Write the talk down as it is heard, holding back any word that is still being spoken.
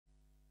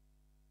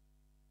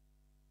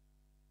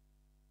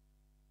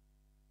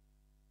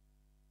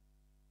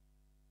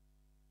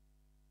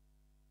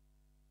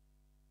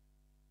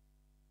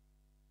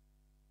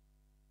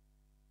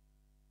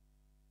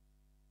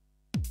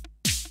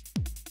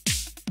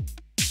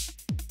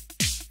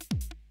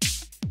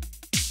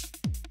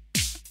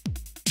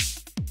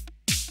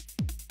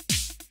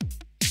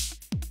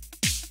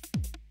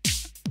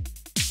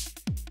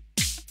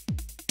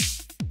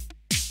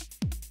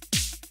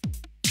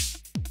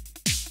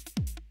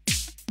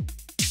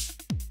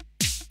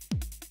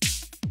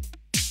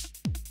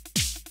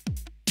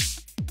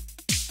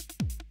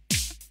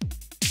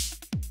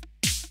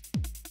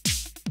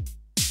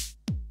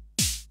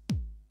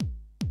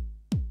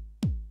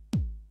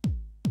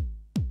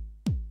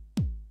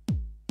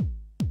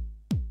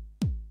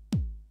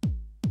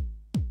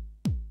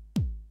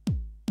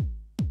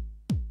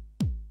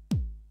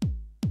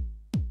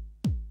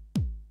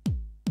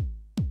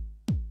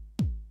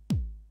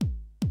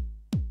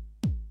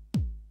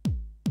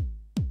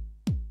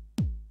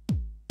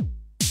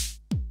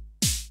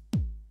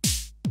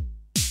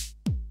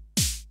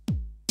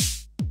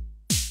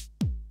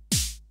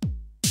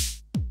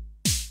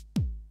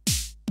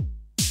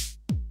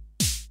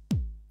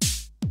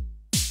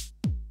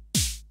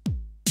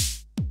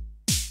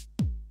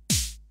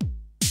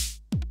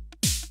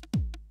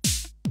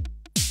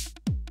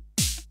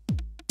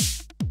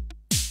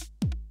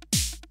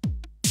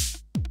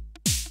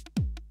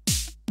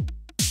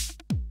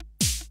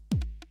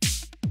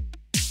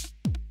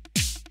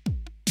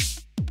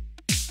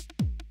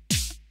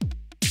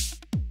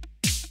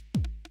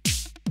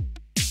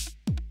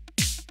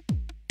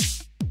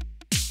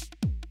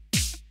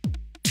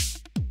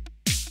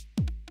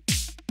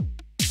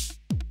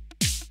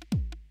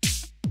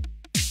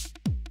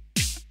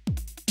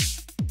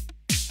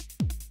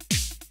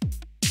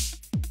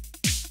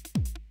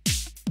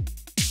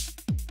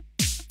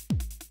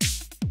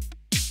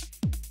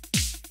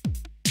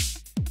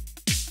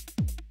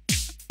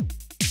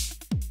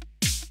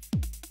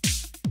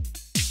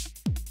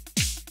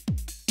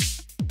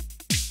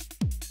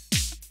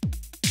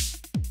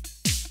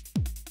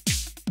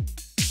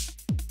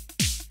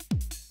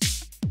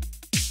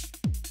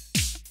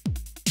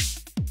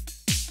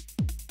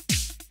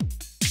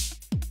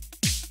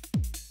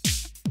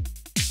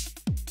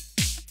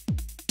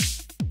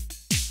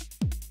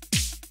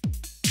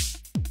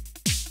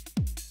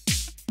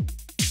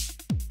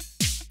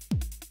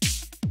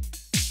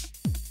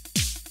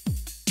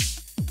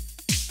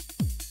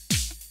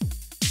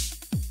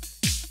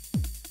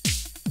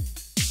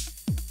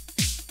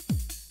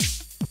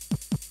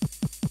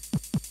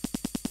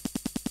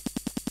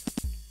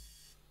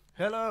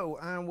Hello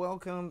and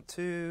welcome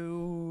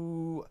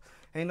to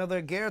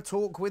another Gear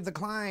Talk with the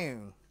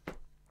Clown.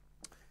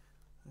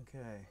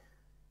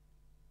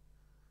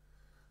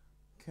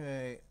 Okay,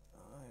 I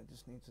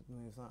just need to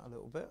move that a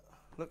little bit.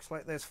 Looks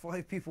like there's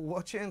 5 people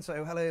watching,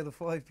 so hello the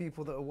 5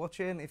 people that are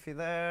watching. If you're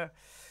there,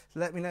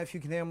 let me know if you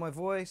can hear my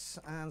voice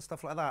and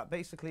stuff like that.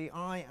 Basically,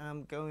 I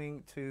am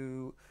going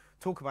to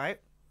talk about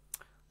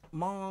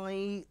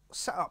my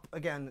setup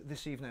again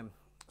this evening.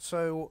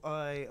 So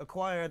I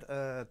acquired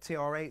a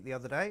TR8 the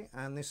other day,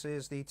 and this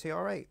is the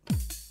TR8.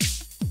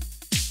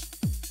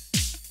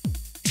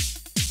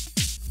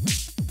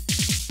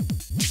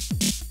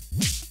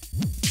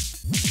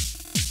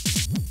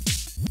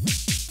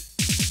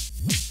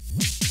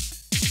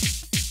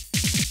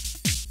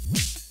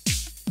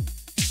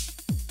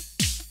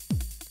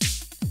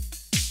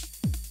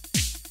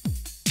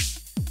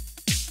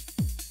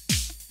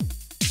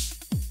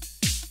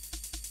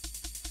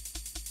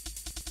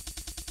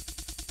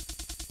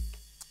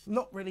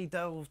 Not really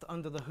delved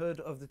under the hood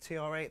of the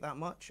TR8 that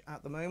much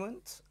at the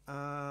moment.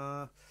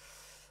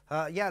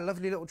 Yeah,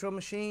 lovely little drum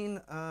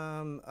machine.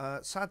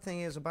 Sad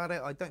thing is about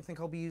it, I don't think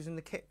I'll be using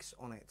the kicks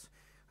on it.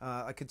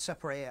 I could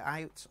separate it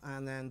out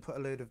and then put a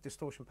load of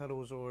distortion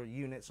pedals or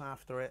units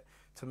after it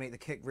to make the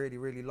kick really,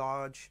 really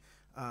large.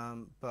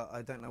 But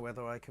I don't know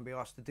whether I can be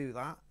asked to do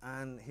that,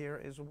 and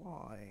here is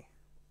why.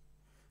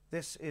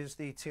 This is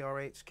the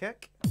TR8's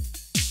kick.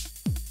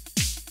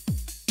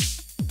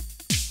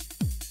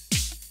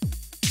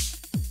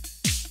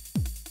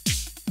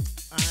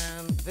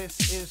 And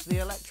this is the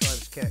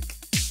Electribe's kick.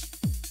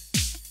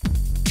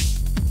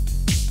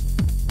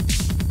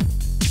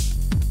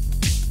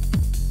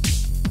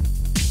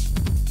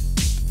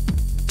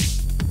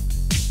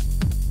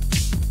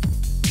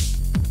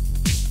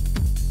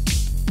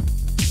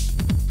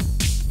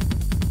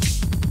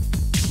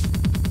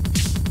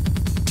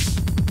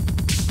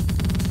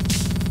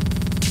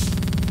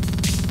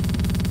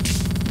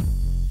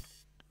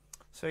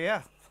 So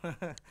yeah.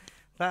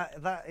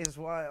 That is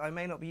why I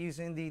may not be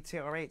using the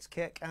TR8's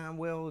kick and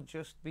will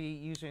just be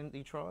using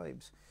the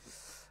Tribes.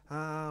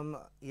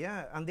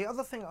 Yeah, and the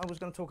other thing I was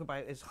going to talk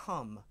about is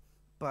hum,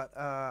 but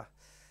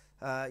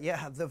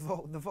yeah, the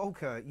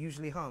Volca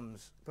usually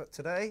hums, but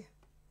today.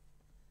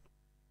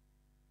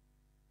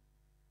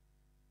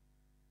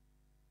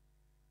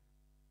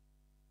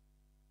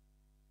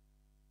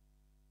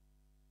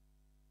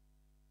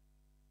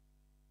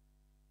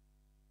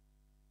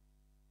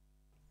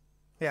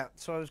 Yeah,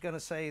 so I was going to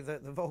say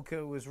that the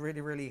Volca was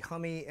really, really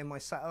hummy in my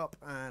setup,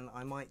 and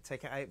I might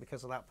take it out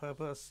because of that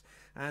purpose.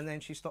 And then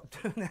she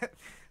stopped doing it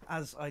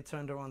as I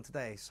turned her on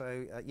today.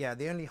 So yeah,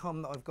 the only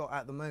hum that I've got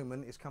at the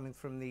moment is coming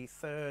from the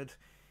third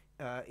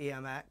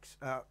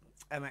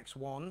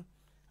mx1,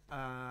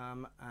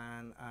 and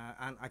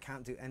I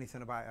can't do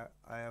anything about it.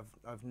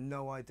 I've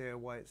no idea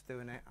why it's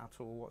doing it at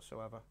all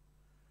whatsoever.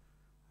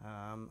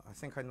 I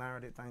think I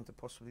narrowed it down to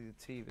possibly the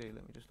TV.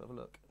 Let me just have a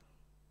look.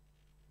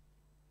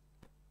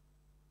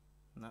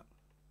 No.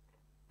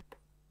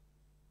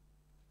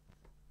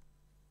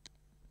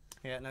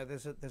 Yeah, no,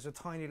 there's a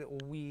tiny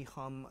little wee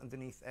hum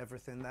underneath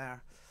everything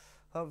there.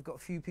 I've got a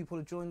few people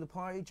to join the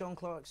party. John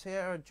Clark's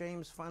here.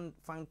 James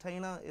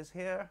Fontana is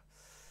here.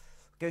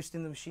 Ghost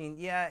in the Machine.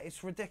 Yeah,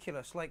 it's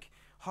ridiculous. Like,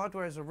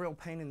 hardware is a real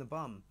pain in the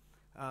bum.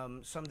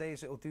 Some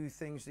days it'll do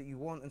things that you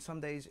want, and some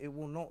days it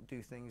will not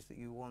do things that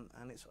you want,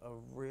 and it's a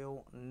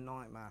real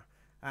nightmare.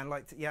 And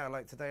like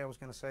today, I was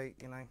going to say,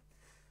 you know,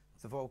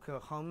 the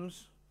Volca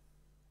hums.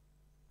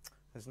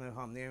 There's no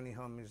hum. The only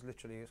hum is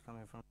literally it's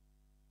coming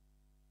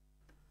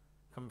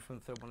from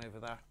the third one over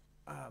there,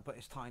 but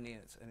it's tiny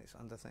and it's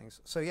under things.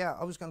 So yeah,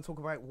 I was going to talk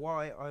about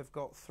why I've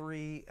got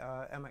 3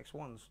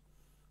 mx1's,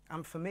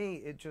 and for me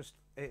it just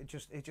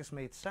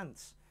made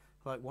sense,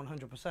 like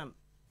 100%.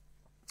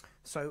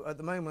 So at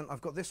the moment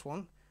I've got this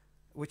one,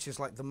 which is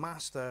like the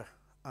master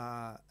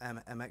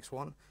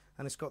mx1,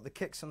 and it's got the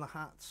kicks and the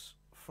hats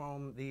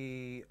from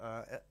the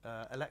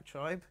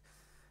Electribe,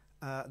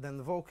 then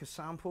the Volca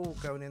sample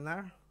going in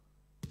there.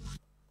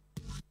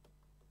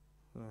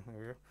 Here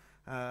we go.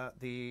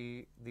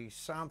 The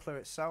sampler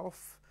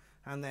itself,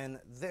 and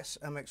then this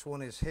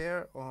MX1 is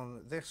here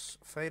on this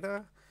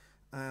fader,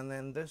 and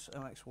then this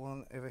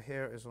MX1 over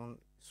here is on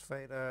this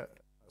fader.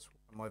 That's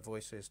where my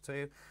voice is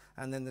too,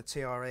 and then the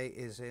TR8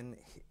 is in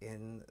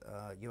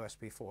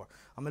USB 4.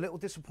 I'm a little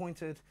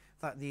disappointed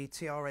that the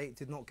TR8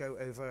 did not go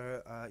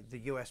over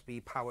the USB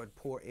powered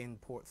port in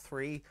port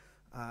 3.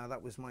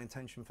 That was my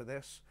intention for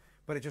this.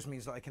 But it just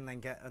means that I can then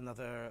get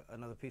another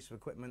piece of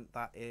equipment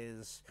that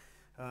is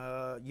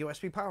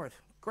USB powered.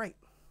 Great.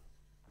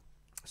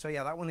 So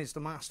yeah, that one is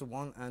the master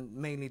one and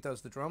mainly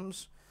does the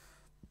drums.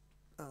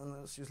 And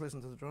let's just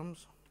listen to the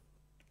drums.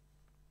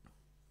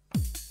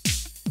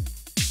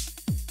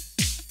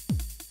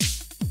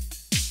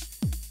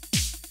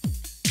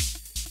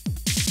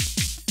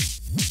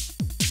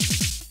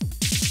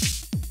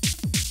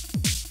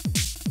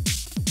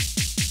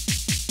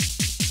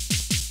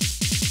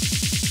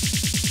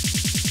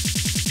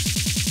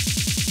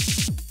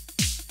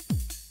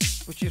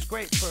 which is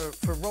great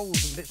for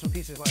rolls and bits and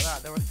pieces like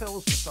that. There are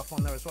fills and stuff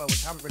on there as well,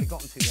 which I haven't really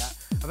gotten to yet.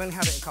 I've only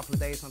had it a couple of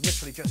days, and I've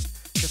literally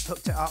just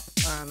hooked it up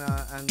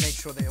and made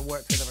sure that it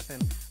worked with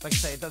everything. Like I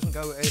say, it doesn't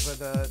go over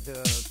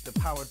the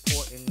powered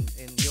port in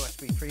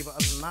USB 3, but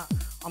other than that,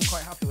 I'm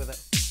quite happy with it.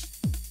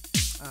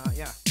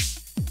 Yeah.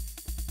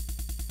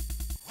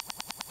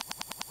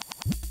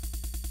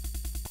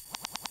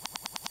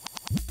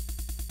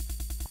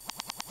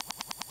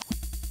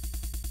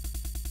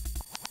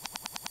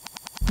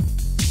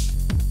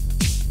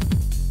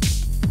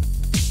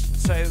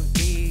 So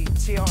the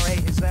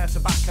TR8 is there to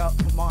back up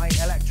my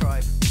elect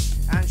drive,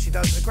 and she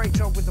does a great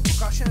job with the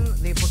percussion.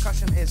 The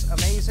percussion is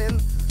amazing.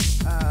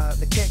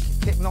 The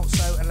kick not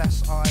so,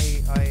 unless I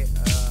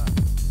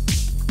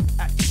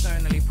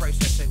externally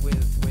process it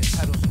with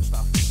pedals and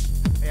stuff.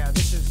 Yeah,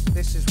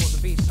 this is what the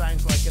beat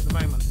sounds like at the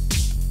moment,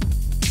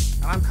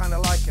 and I'm kind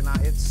of liking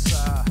that. It's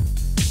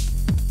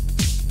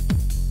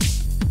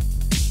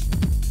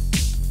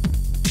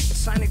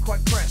sounding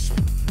quite crisp.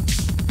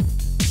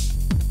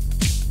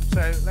 So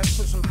let's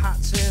put some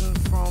hats in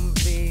from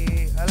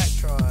the elect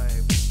drive.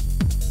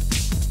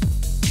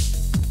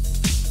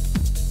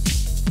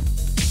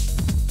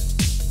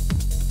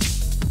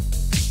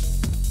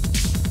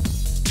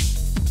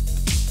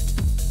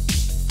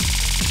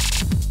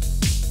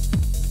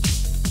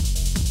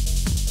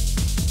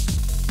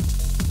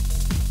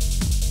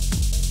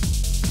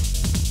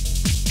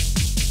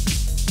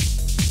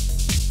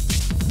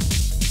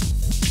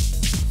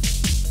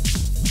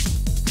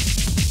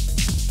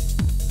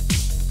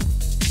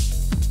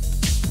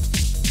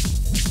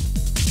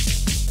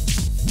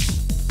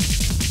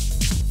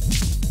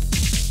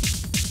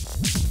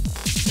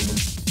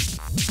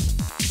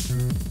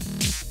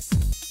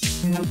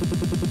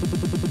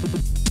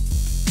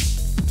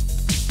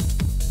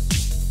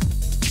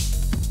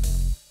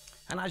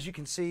 And as you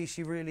can see,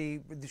 she's really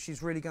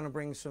going to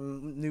bring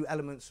some new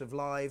elements of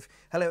live.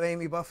 Hello,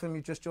 Amy Buffum,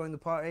 you just joined the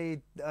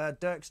party.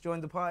 Dirk's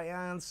joined the party,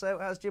 and so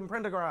has Jim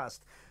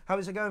Prendergast. How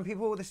is it going,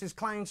 people? This is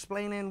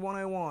Clownsplaining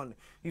 101.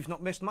 You've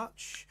not missed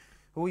much.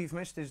 All you've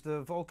missed is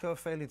the Volca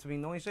failing to be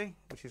noisy,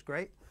 which is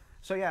great.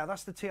 So yeah,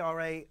 that's the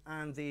TR8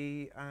 and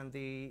the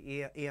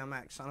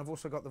EMX, and I've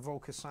also got the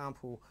Volca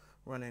sample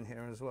running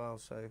here as well.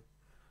 So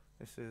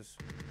this is.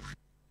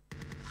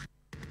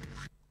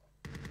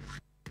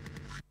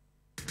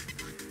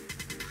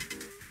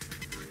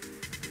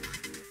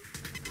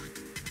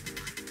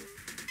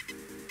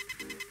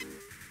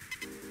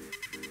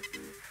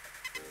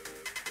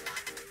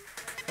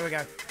 There we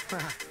go.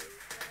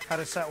 Had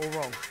a set all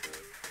wrong.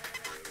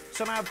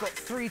 So now I've got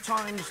 3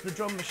 times the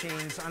drum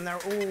machines, and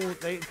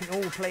they can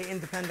all play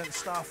independent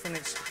stuff, and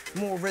it's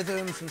more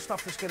rhythms and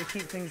stuff that's going to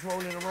keep things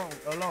rolling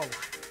along.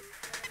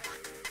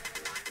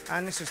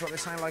 And this is what they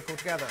sound like all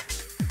together.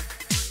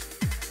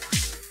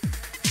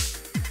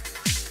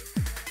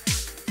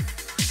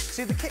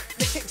 See, the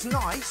kick's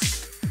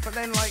nice, but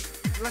then like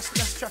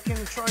let's chuck in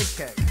the tribe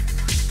kick.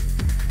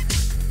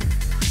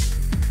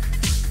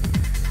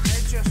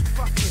 It just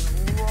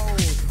fucking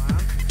rolls,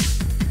 man.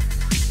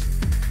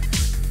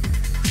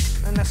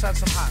 And let's add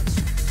some hats.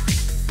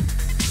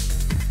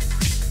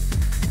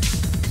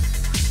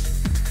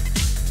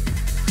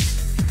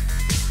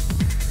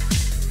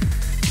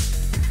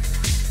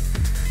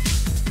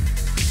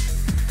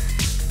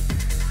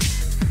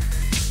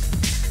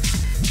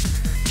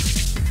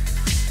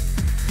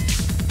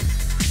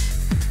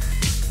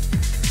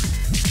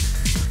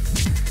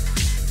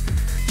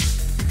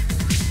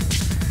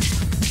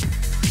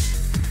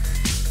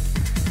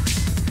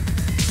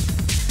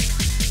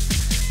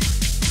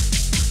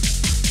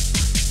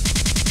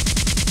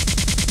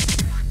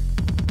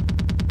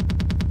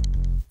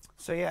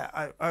 So yeah,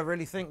 I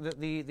really think that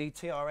the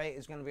TR8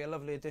 is going to be a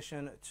lovely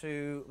addition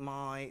to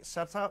my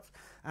setup,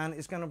 and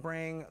it's going to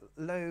bring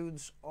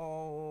loads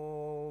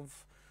of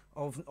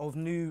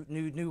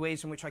new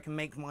ways in which I can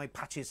make my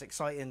patches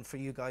exciting for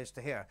you guys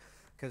to hear.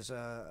 Because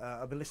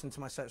I've been listening to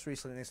my sets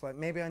recently, and it's like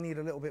maybe I need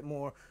a little bit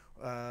more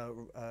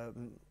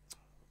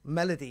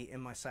melody in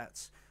my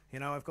sets. You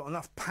know, I've got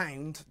enough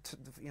pound to,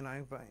 you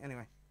know, but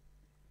anyway.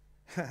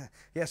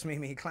 Yes,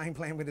 Mimi, Clown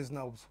playing with his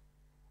knobs.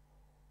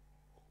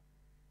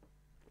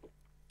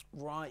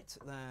 Right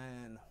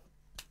then,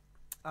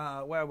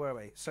 where were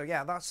we? So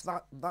yeah, that's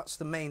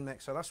the main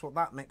mixer. That's what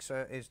that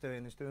mixer is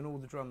doing all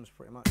the drums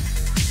pretty much.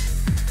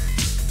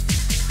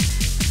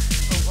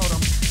 Oh, hold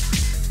on.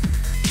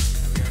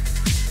 There we go.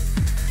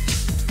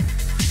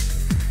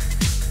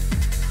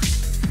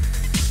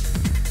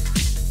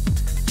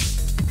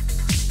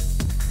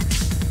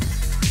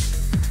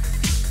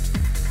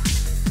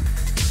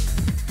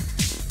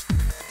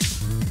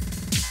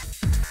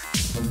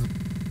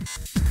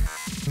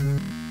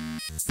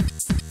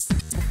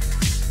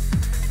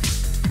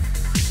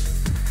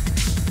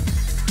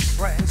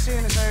 Right, and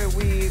seeing as though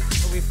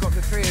we've got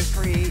the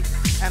 303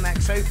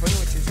 MX open,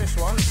 which is this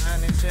one,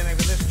 and it's in over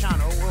this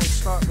channel, we'll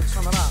start with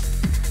some of that.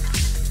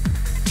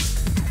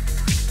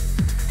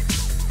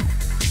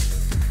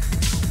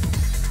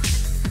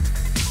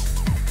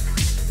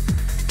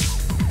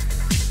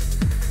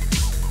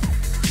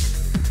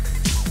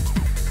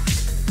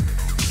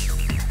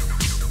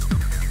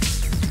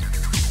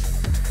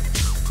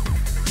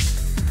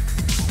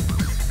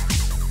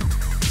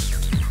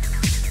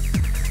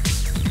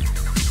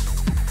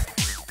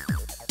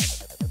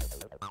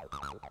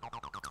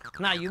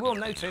 Now you will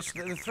notice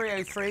that the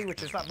 303,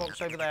 which is that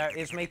box over there,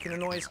 is making a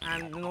noise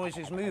and the noise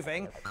is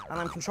moving, and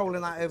I'm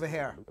controlling that over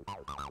here.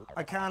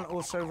 I can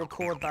also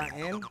record that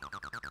in.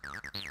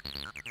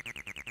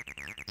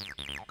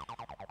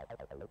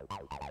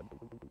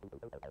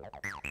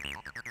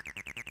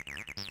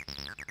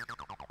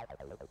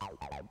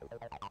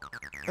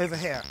 Over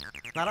here.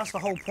 Now that's the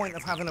whole point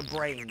of having a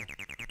brain,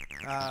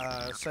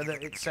 so that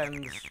it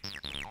sends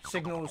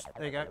signals.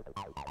 There you go.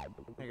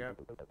 There you go.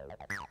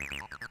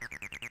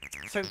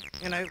 So,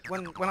 you know,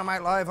 when I'm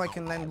out live, I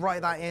can then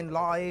write that in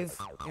live,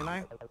 you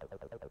know.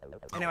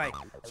 Anyway,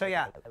 so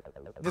yeah,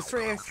 the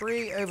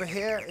 303 over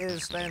here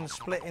is then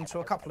split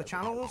into a couple of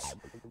channels.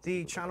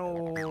 The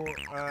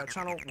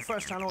the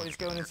first channel is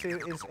going into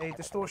is a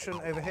distortion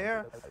over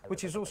here,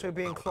 which is also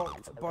being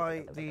clocked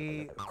by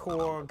the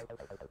Korg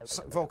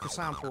Volca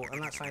sample,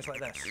 and that sounds like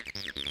this.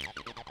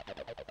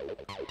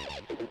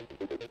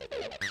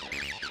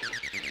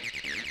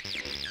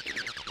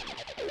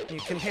 You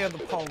can hear the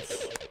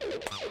pulse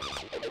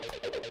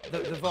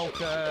that the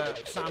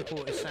Volca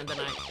sample is sending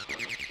out.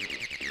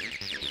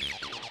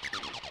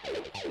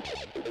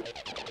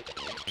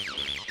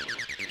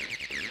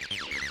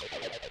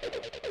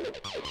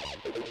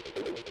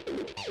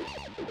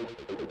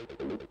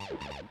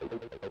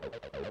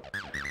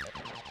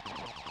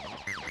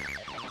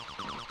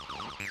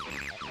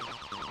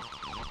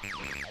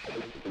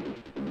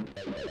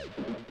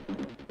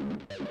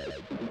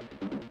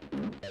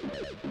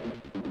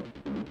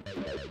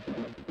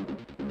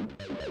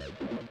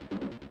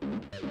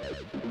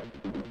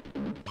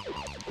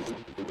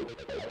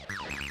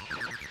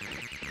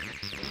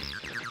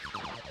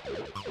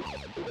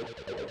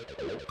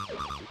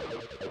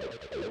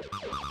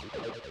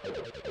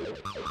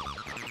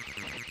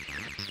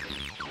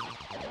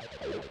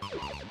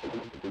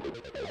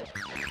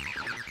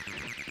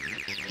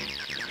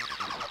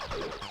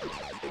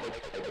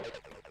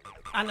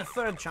 And the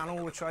third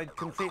channel, which I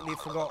completely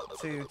forgot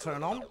to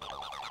turn on,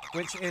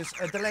 which is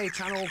a delay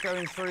channel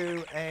going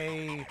through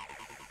a,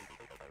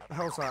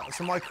 how's that?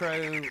 It's a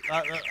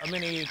a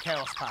mini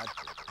chaos pad.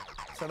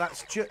 So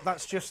that's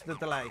just the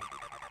delay.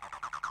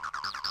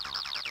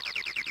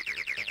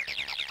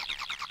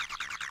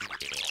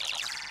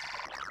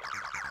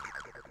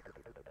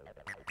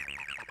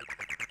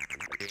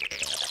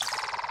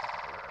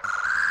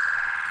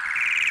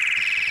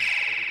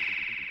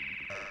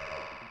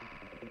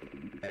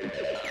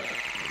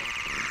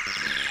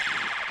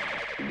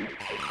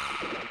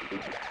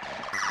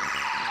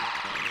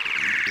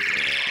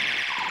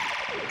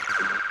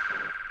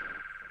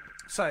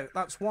 So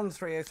that's one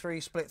 303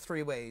 split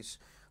three ways.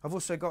 I've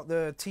also got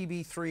the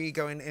TB3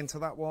 going into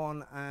that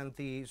one and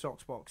the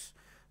Zox box.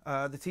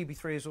 The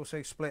TB3 is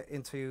also split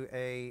into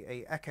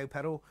a echo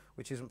pedal,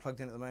 which isn't plugged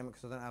in at the moment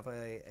because I don't have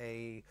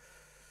a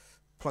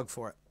plug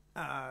for it.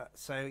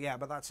 So yeah,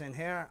 but that's in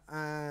here.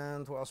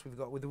 And what else we've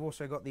got? We've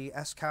also got the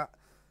SCAT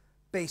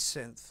bass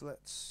synth.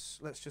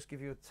 Let's just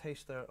give you a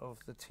taster of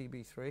the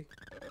TB3.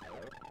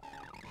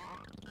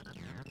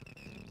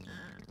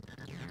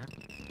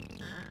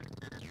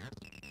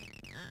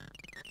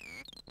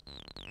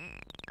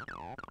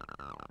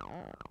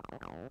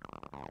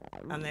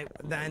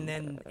 And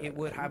then it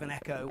would have an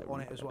echo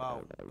on it as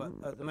well, but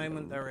at the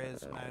moment there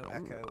is no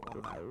echo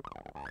on that.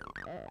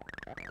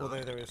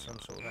 Although there is some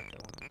sort of echo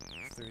on it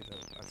through the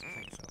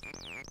thing itself.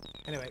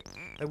 Anyway,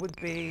 there would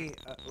be,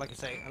 like I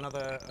say,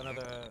 another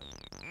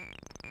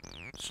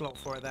slot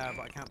for it there,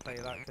 but I can't play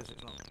that because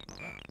it's not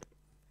that.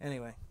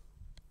 Anyway,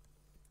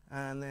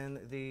 and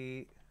then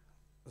the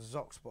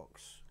Zox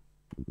box,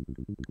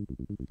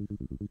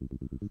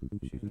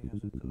 which usually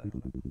has a delay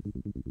on it.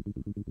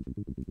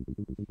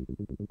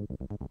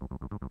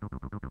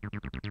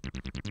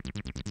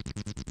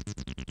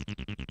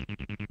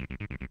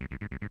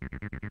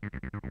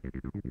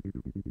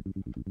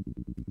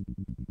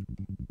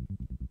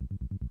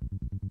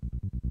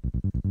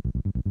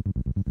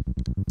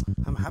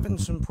 I'm having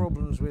some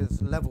problems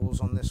with levels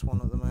on this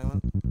one at the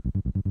moment.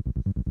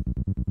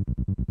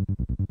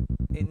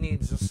 It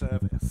needs a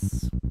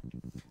service.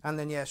 And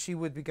then yeah, she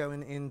would be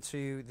going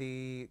into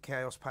the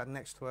Chaos pad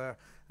next to her,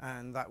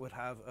 and that would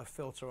have a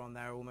filter on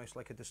there, almost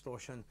like a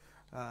distortion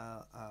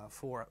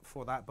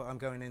for that. But I'm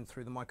going in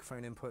through the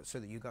microphone input so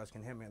that you guys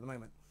can hear me at the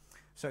moment.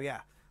 So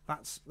yeah,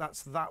 that's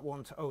that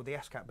one. Oh, the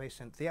SCAT bass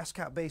synth. The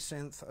SCAT bass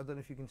synth, I don't know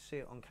if you can see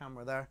it on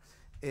camera there,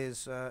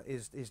 is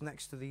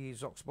next to the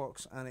Zox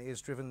box, and it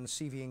is driven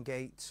CV and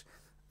gate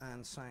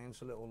and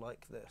sounds a little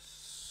like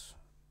this.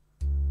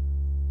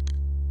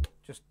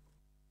 Just,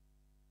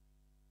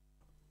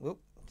 whoop,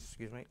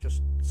 excuse me,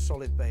 just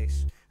solid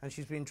bass. And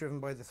she's being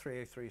driven by the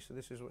 303, so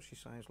this is what she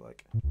sounds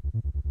like.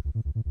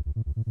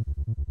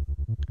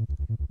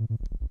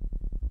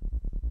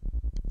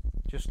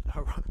 Just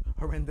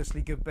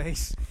horrendously good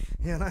bass,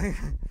 you know.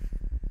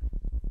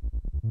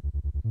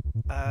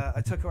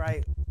 I've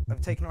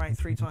taken her out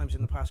 3 times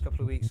in the past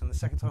couple of weeks, and the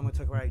second time I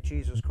took her out,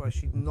 Jesus Christ,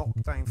 she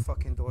knocked down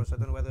fucking doors. I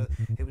don't know whether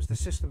it was the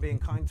system being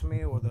kind to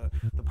me or the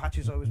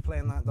patches I was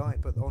playing that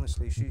night, but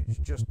honestly, she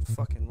just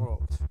fucking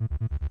rocked.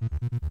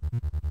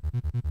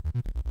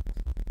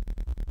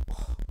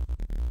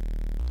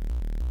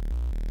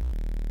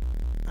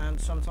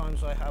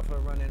 sometimes I have her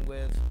running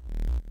with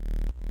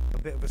a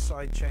bit of a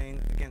side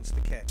chain against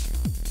the kick.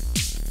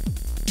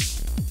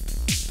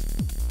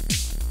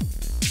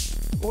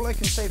 All I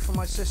can say for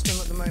my system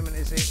at the moment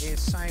is it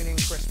is sounding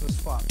crisp as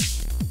fuck.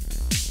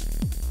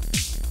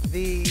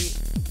 The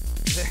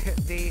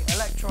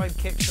electrode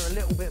kicks are a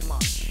little bit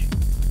much.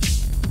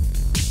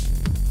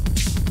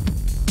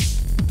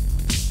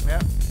 Yeah.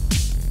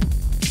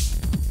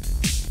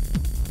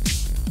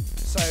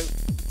 So,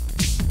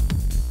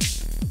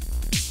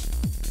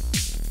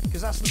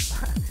 because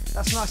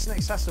that's nice and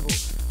accessible.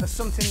 That's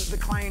something that the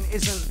Clown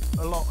isn't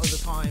a lot of the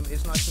time,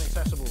 is nice and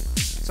accessible.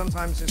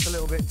 Sometimes it's a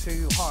little bit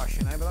too harsh,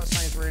 you know, but that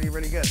sounds really,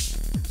 really good.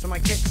 So my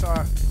kicks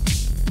are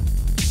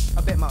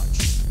a bit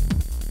much.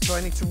 So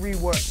I need to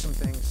rework some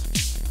things.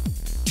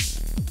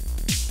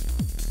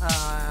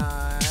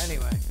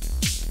 Anyway.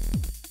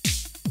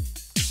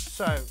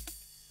 So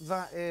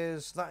that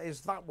is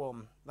that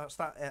one. That's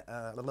that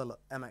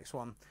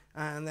mx1.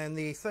 And then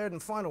the third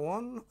and final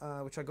one,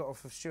 which I got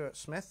off of Stuart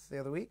Smith the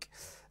other week.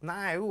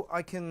 Now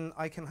I can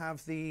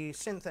have the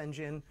synth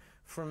engine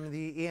from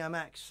the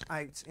EMX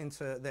out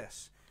into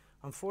this.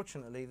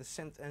 Unfortunately, the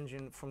synth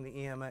engine from the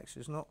EMX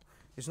is not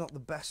the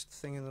best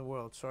thing in the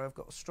world. So I've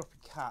got a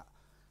stroppy cat.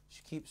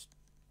 She keeps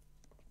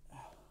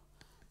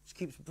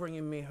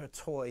bringing me her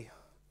toy.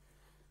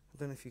 I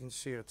don't know if you can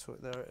see her toy.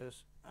 There it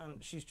is.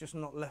 And she's just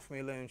not left me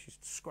alone. She's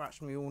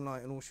scratched me all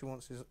night, and all she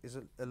wants is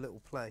a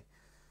little play.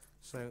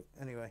 So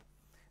anyway,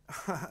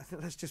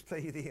 let's just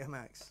play you the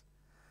EMX.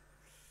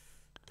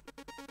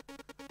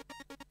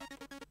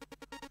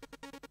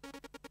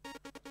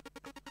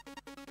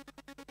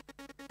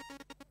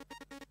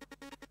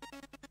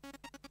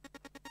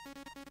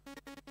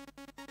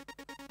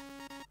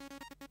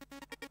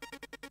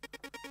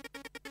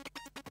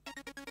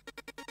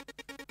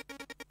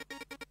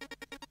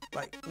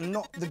 Like,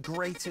 not the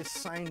greatest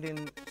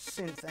sounding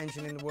synth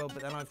engine in the world,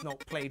 but then I've not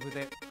played with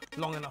it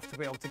long enough to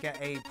be able to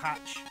get a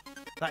patch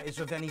that is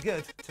of any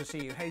good to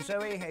see you. Hey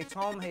Zoe, hey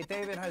Tom, hey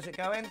David, how's it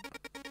going?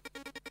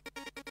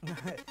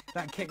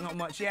 That kick not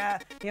much. Yeah,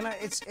 you know,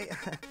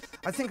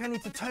 I think I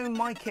need to tone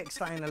my kicks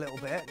down a little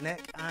bit,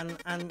 Nick, and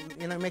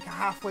you know, make a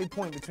halfway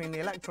point between the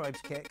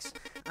Electrodes kicks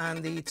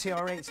and the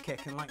TR8's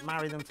kick and like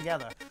marry them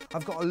together.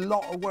 I've got a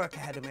lot of work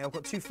ahead of me. I've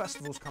got 2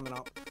 festivals coming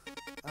up.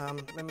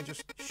 Let me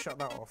just shut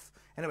that off.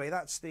 Anyway,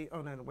 that's the.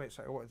 Oh no, wait,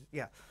 sorry. What?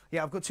 Yeah.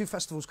 I've got 2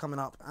 festivals coming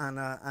up, and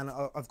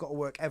I've got to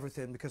work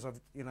everything because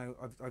I've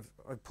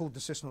pulled the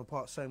system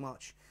apart so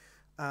much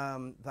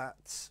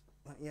that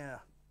yeah.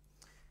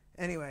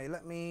 Anyway,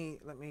 let me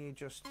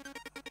just.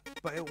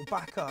 But it will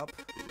back up.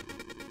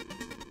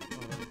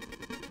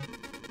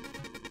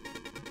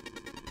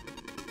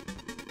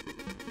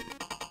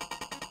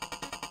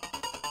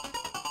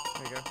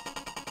 There you go.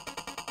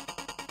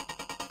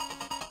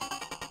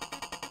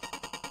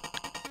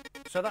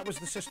 So that was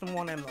the System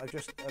 1M that I've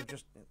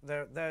just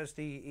there's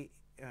the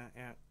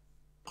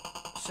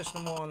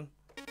System 1.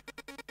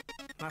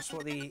 That's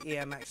what the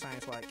EMX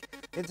sounds like.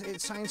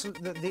 It sounds, the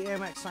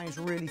EMX sounds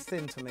really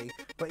thin to me,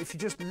 but if you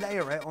just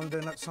layer it on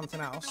doing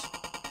something else,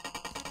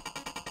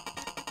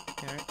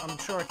 you know, I'm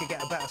sure I could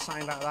get a better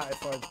sound out of that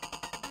if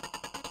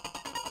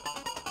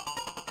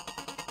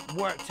I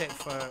worked it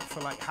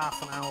for like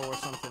half an hour or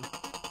something.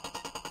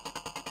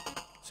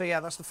 So yeah,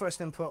 that's the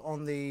first input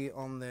on the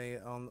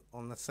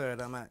third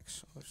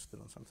MX. I was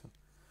still on something.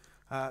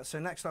 So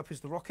next up is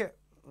the Rocket.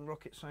 The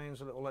Rocket sounds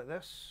a little like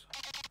this.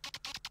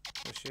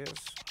 There she is.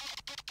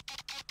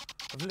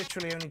 I've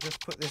literally only just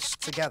put this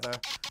together,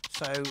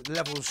 so the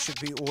levels should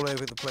be all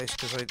over the place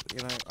because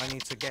I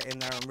need to get in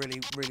there and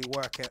really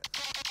work it.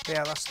 But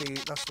yeah, that's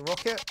the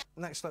Rocket.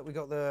 Next up we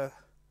got the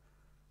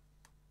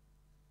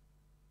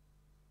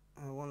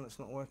one that's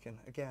not working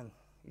again.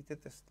 You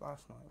did this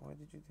last night. Why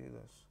did you do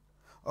this?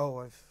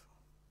 Oh,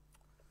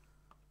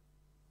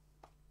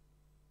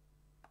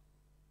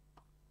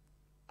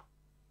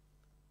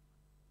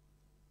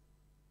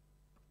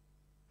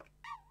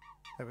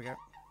 there we go.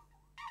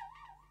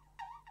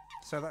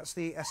 So that's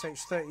the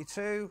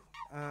SH32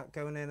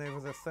 going in over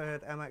the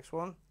third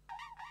MX1.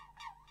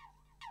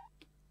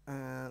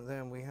 And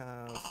then we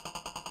have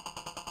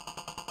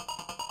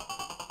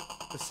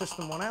the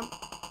System 1M.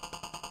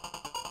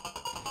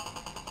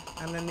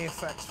 And then the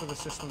effects for the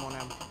System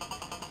 1M.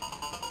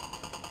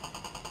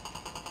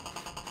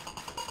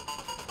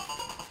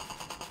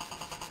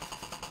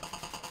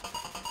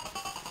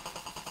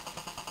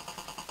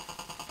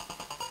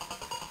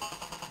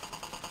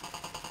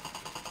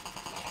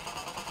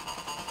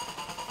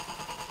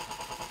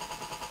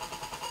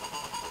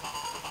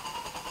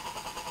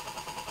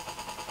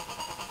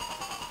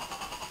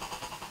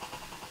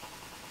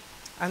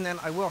 And then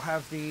I will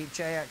have the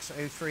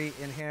JX03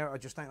 in here. I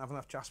just don't have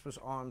enough Jasper's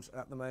arms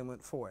at the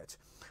moment for it.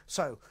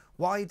 So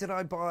why did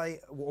I buy,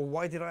 or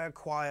why did I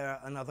acquire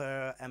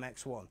another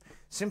MX1?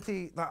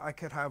 Simply that I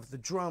could have the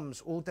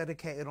drums all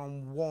dedicated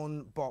on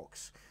one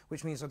box,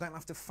 which means I don't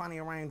have to fanny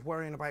around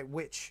worrying about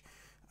which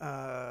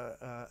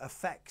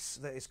effects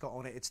that it's got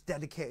on it. It's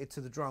dedicated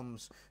to the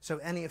drums, so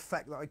any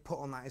effect that I put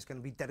on that is going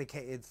to be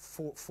dedicated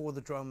for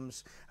the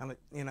drums. And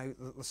you know,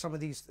 some of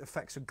these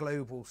effects are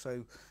global,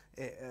 so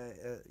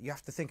you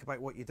have to think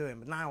about what you're doing.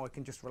 But now I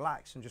can just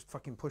relax and just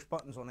fucking push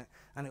buttons on it,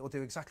 and it will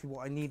do exactly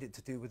what I need it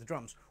to do with the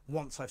drums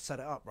once I've set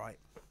it up right.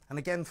 And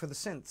again, for the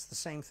synths, the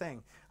same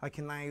thing. I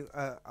can now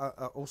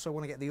also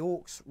want to get the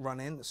aux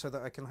running so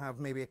that I can have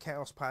maybe a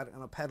chaos pad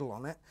and a pedal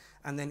on it,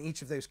 and then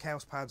each of those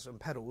chaos pads and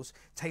pedals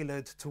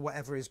tailored to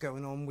whatever is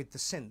going on with the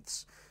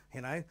synths.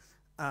 You know,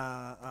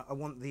 I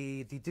want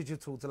the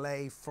digital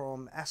delay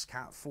from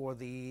SCAT for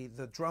the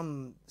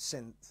drum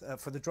synth,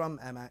 for the drum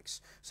MX,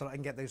 so that I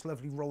can get those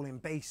lovely rolling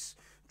bass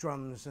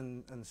drums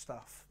and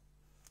stuff.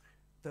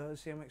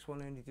 Does the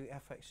MX1 only do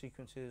FX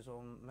sequences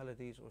on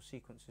melodies or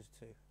sequences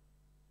too?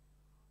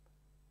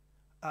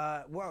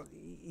 Well,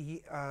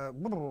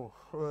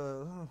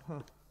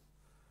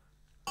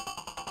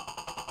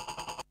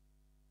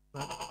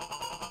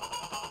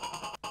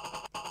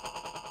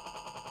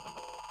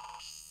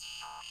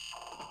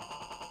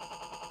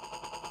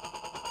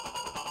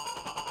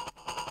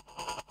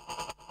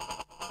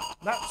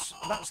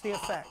 that's the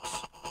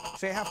effects.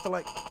 So you have to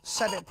like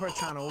set it per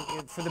channel.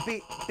 For the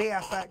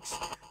BFX,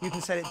 you can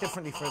set it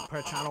differently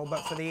per channel,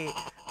 but for the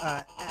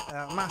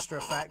master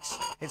effects,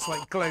 it's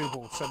like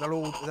global, so they'll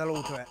all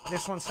do it.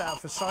 This one's set up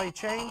for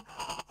sidechain.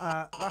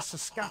 That's a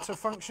scatter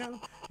function.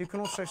 You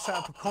can also set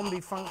up a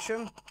combi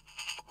function,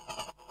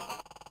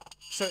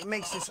 so it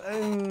makes its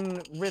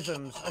own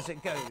rhythms as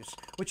it goes,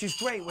 which is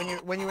great when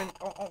you're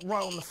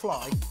right on the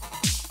fly.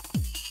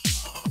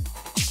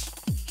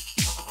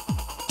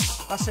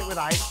 That's it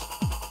without,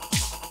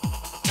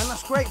 and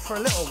that's great for a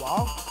little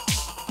while.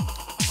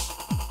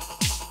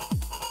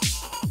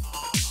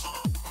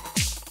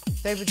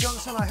 David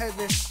Johnson, I hope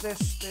this.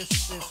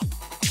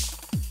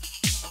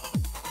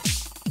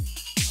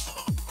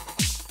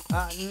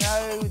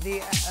 No,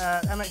 the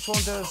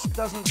MX1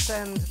 doesn't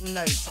send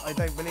notes, I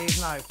don't believe,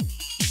 no.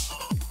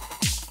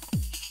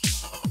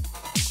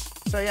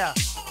 So yeah,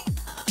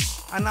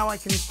 and now I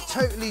can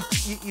totally,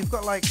 you've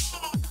got like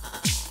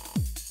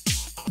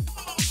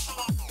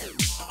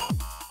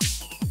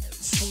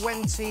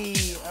 20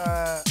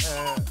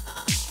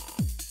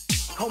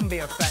 combi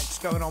effects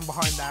going on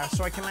behind there,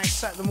 so I can now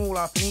set them all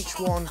up, and each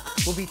one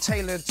will be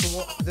tailored to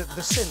what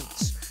the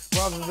synths,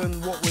 rather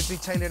than what would be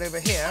tailored over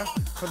here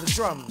for the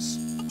drums.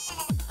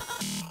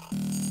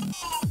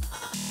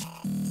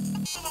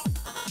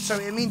 So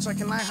it means I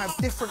can now have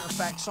different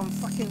effects on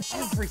fucking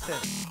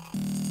everything.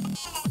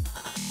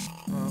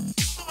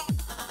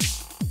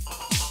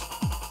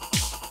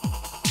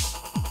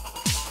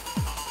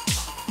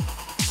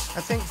 I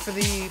think for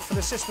the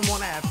System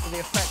 1F, for the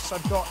effects,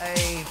 I've got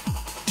a...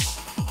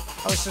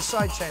 Oh, it's a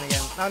sidechain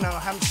again. No, I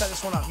haven't set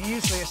this one up.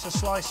 Usually it's a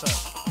slicer.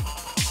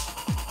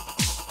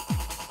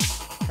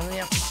 And then you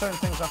have to turn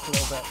things up a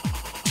little bit.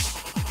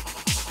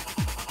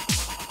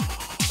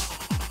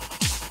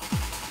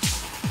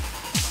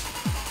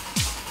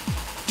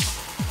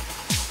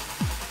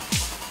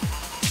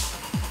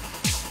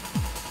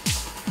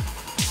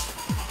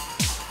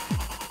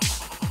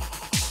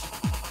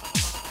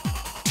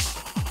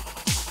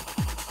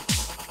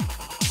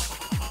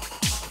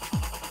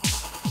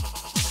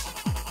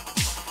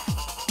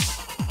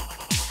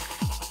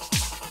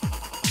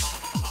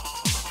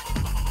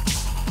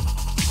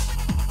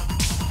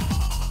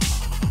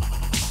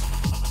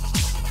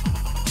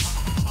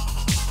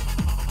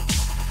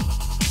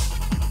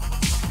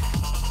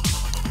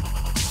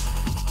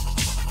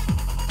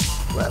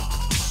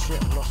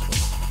 Shit, I've lost it.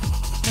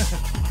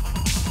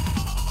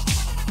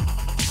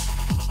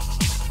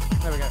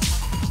 There we go.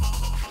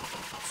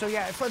 So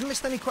yeah, if I've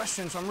missed any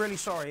questions, I'm really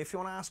sorry. If you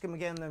want to ask them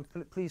again, then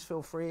please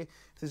feel free.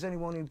 If there's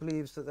anyone who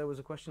believes that there was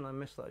a question I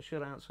missed that I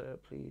should answer,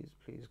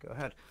 please go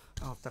ahead.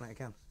 Oh, I've done it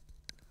again.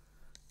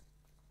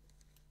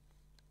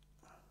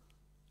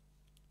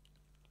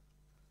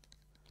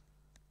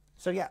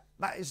 So yeah,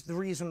 that is the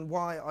reason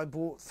why I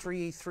bought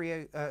three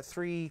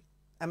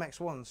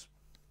MX1s.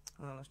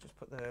 Let's just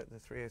put the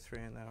 303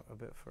 in there a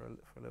bit for a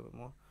little bit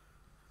more.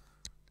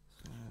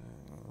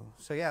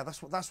 So yeah,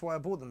 that's why I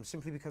bought them,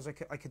 simply because I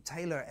could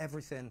tailor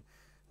everything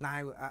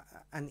now,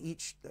 and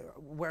each.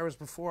 Whereas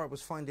before I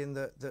was finding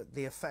that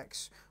the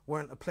effects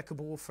weren't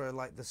applicable for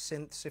like the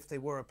synths if they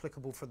were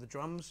applicable for the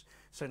drums.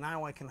 So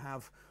now I can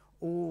have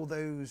all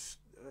those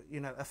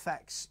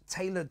effects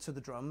tailored to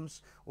the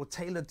drums or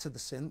tailored to the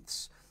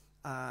synths,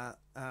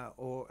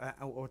 or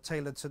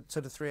tailored to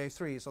the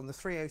 303s. On the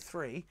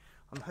 303,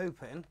 I'm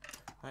hoping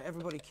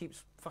everybody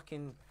keeps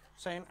fucking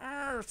saying,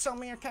 sell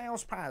me your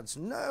chaos pads.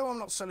 No, I'm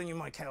not selling you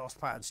my chaos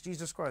pads.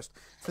 Jesus Christ.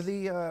 For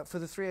the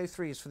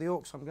 303s, for the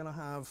aux, I'm going to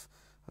have,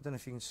 I don't know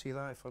if you can see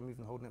that, if I'm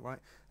even holding it right,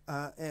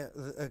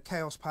 a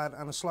chaos pad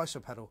and a slicer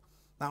pedal.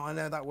 Now, I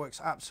know that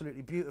works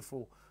absolutely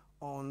beautiful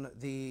on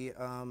the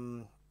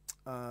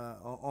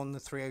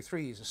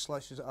 303s. It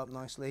slices it up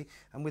nicely.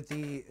 And with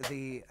the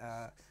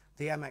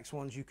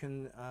MX1s, you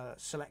can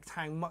select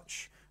how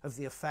much of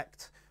the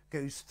effect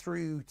goes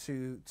through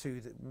to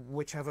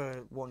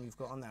whichever one you've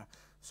got on there.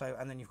 So,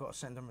 and then you've got a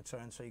send and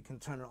return, so you can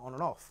turn it on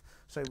and off.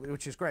 So,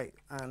 which is great.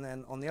 And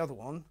then on the other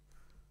one,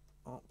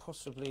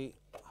 possibly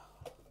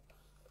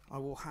I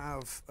will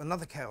have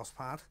another Chaos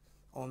pad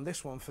on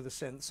this one for the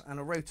synths and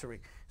a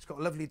rotary. It's got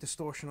a lovely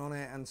distortion on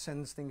it and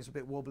sends things a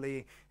bit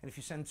wobbly. And if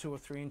you send 2 or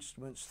 3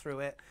 instruments through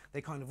it,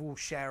 they kind of all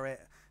share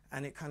it,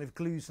 and it kind of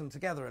glues them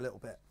together a little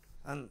bit.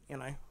 And you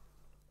know,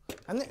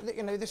 and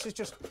you know, this is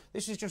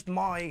just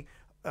my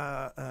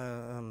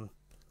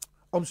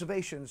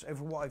observations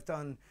over what I've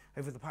done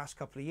over the past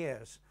couple of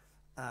years.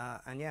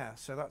 And yeah,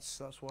 so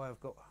that's why I've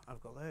got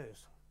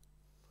those.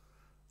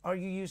 Are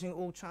you using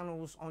all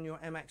channels on your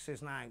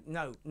MXs now?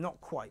 No,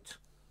 not quite.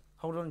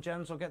 Hold on,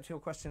 Jens, I'll get to your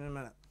question in a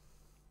minute.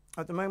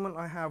 At the moment,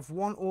 I have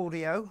 1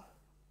 audio,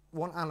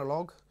 1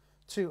 analog,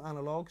 2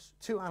 analogs,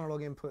 2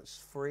 analog inputs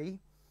free,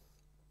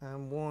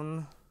 and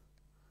 1,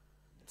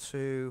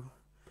 2,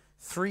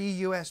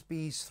 3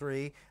 USBs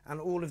 3, and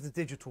all of the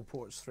digital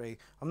ports 3.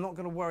 I'm not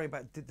going to worry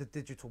about the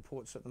digital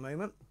ports at the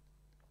moment,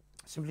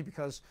 simply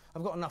because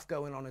I've got enough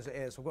going on as it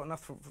is. I've got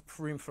enough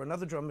room for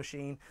another drum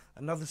machine,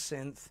 another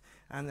synth,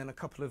 and then a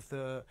couple of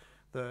the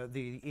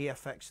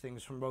EFX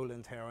things from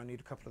Roland here. I need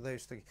a couple of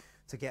those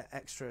to get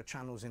extra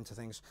channels into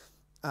things.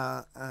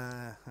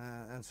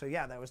 And so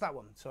yeah, there was that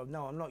one. So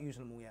no, I'm not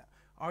using them all yet.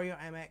 Are your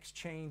MX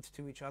chained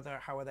to each other?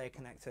 How are they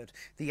connected?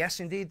 Yes,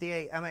 indeed, the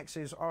 8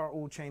 MXs are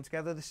all chained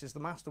together. This is the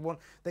master one.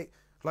 They,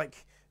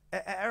 like,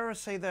 errors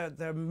say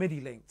they're MIDI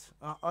linked.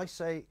 I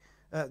say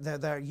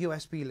they're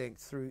USB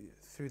linked through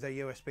their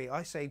USB.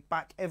 I say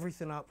back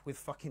everything up with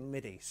fucking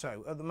MIDI.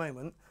 So at the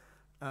moment,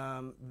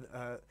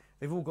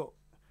 they've all got,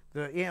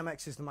 the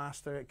EMX is the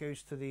master. It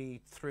goes to the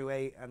through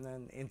 8 and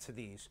then into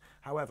these.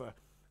 However,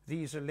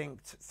 these are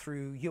linked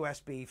through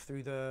USB,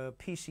 through the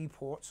PC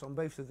ports on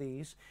both of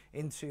these,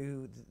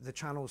 into the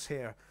channels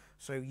here.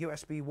 So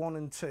USB 1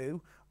 and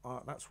 2,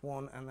 that's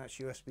 1 and that's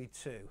USB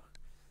 2. There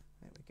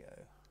we go.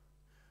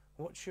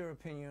 What's your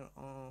opinion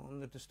on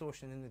the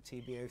distortion in the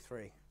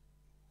TB-03?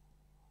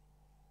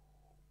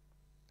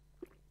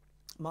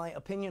 My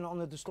opinion on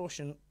the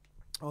distortion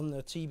on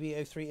the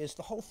TB-03 is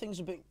the whole thing's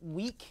a bit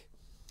weak,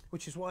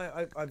 which is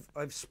why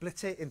I've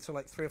split it into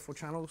like 3 or 4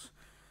 channels.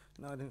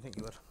 No, I didn't think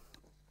you would.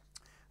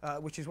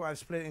 Which is why I've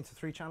split it into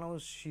 3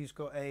 channels. She's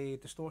got a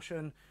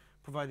distortion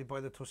provided by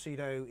the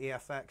Torcido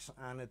EFX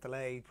and a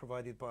delay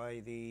provided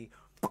by the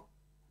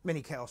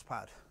Mini Chaos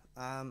pad.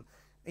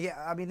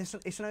 Yeah, I mean,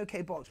 it's an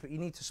okay box, but you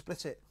need to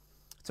split it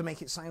to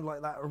make it sound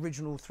like that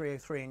original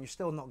 303, and you're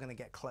still not going to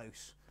get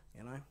close,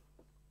 you know?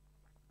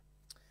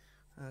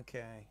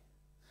 Okay.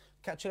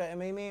 Catch you later,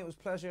 Mimi. It was a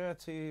pleasure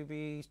to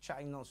be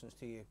chatting nonsense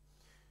to you.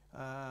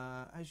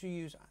 As you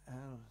use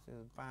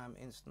BAM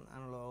instant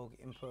analog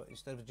input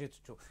instead of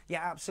digital.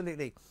 Yeah,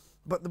 absolutely.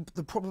 But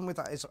the problem with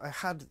that is I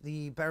had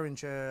the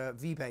Behringer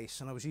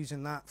V-Bass and I was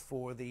using that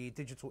for the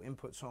digital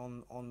inputs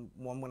on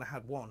one when I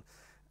had one,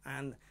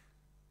 and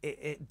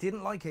it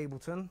didn't like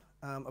Ableton.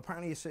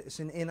 Apparently it's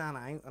an in and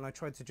out, and I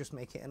tried to just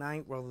make it an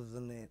out rather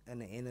than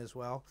an in as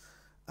well,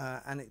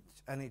 and it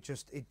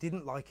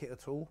didn't like it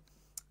at all.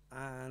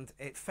 And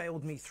it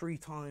failed me 3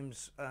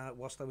 times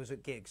whilst I was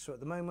at gigs. So at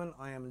the moment,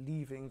 I am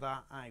leaving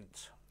that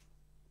out,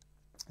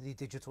 the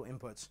digital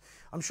inputs.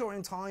 I'm sure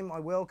in time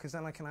I will, because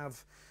then I can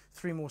have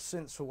 3 more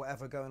synths or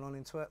whatever going on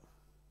into it.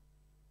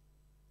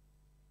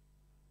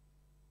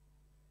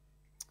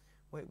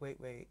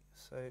 Wait.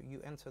 So you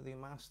enter the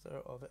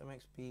master of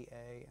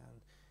MXBA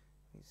and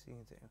you see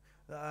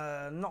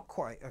not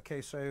quite.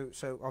 Okay, so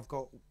I've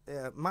got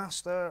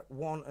master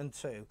 1 and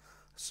 2.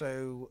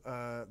 So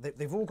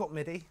they've all got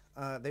MIDI.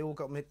 They all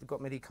got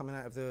MIDI coming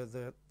out of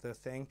the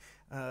thing.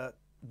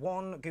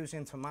 1 goes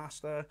into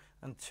master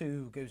and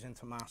 2 goes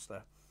into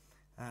master,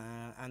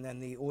 and then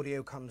the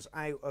audio comes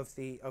out of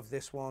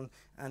this one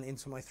and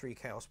into my 3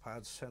 Chaos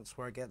pads. Hence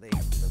where I get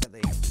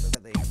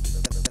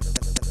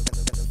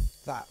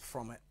that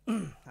from it.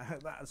 I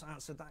hope that has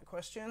answered that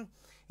question.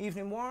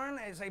 Evening, Warren.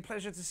 It's a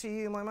pleasure to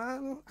see you, my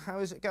man. How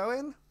is it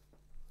going?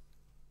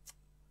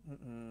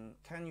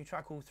 Can you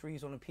track all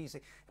 3s on a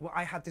PC? Well,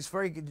 I had this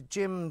very good,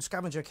 Jim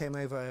Scavenger came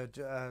over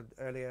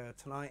earlier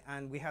tonight,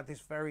 and we had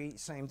this very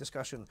same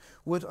discussion.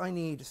 Would I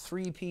need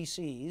 3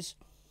 PCs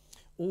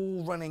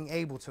all running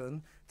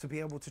Ableton to be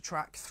able to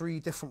track 3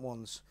 different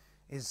ones?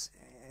 Is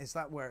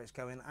that where it's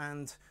going?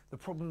 And the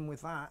problem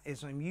with that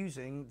is I'm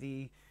using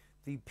the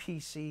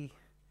PC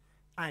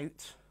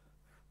out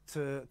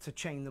to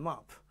chain them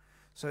up.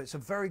 So it's a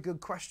very good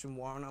question,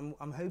 Warren.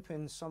 I'm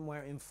hoping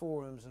somewhere in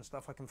forums and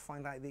stuff I can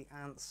find out the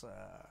answer.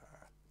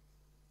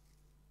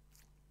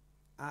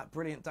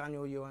 Brilliant,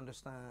 Daniel, you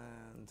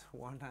understand.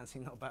 Warren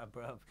dancing, not bad,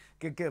 bruv.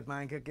 Good,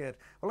 man, good.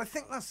 Well, I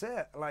think that's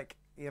it. Like,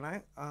 you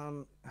know,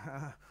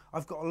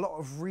 I've got a lot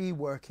of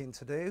reworking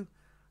to do.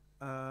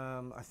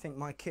 I think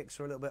my kicks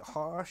are a little bit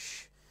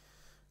harsh.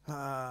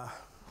 Yeah,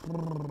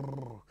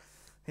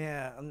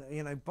 and,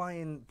 you know,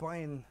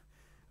 buying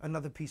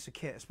another piece of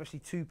kit, especially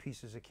 2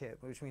 pieces of kit,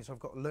 which means I've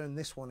got to learn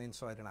this one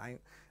inside and out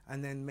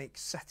and then make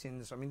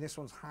settings. I mean, this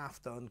one's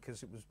half done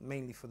because it was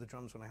mainly for the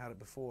drums when I had it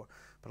before,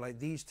 but like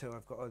these 2,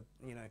 I've got to,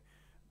 you know,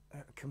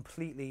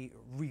 completely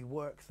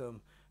rework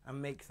them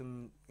and make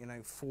them, you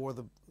know, for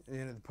the,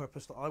 you know, the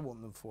purpose that I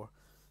want them for,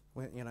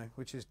 you know,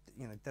 which is,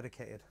 you know,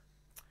 dedicated.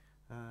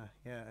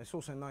 Yeah, it's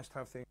also nice to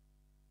have things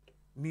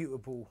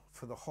mutable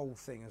for the whole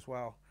thing as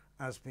well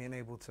as being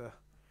able to.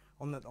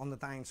 On the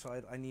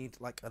downside, I need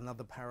like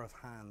another pair of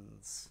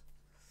hands.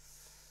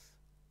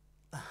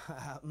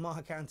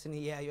 Mark Anthony,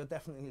 yeah, you're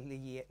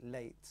definitely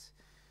late.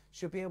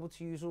 Should be able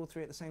to use all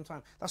three at the same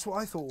time. That's what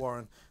I thought,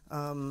 Warren.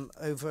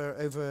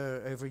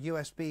 Over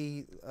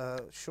USB,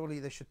 surely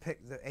they should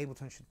pick. The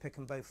Ableton should pick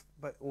them both,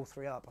 but all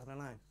three up. I don't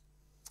know.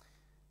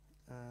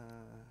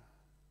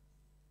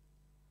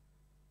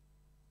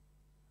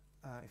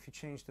 If you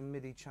change the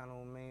MIDI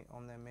channel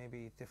on there,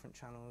 maybe different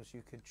channels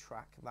you could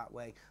track that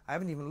way. I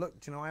haven't even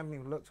looked, you know, I haven't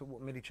even looked at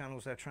what MIDI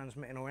channels they're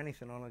transmitting or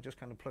anything on. I just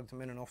kind of plugged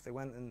them in and off they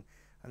went, and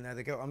there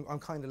they go. I'm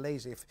kind of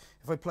lazy. If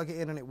I plug it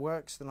in and it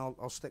works, then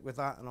I'll stick with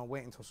that, and I'll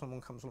wait until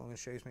someone comes along and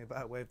shows me a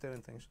better way of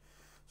doing things.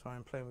 Sorry,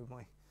 I'm playing with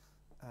my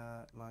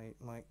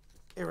my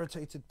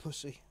irritated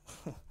pussy.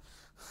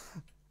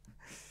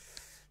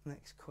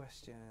 Next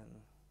question.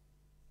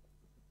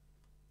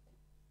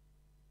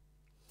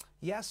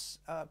 Yes,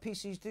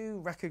 PCs do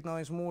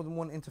recognise more than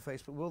one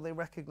interface, but will they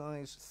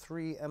recognise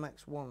 3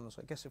 mx1's?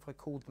 I guess if I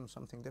called them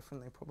something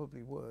different, they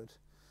probably would.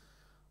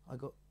 I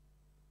got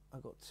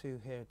 2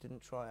 here,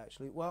 didn't try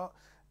actually. Well,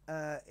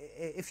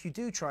 if you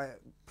do try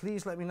it,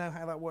 please let me know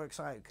how that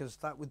works out, because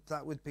that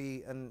would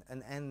be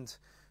an end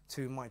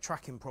to my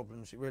tracking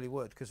problems. It really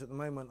would, because at the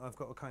moment I've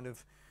got a kind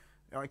of,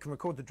 I can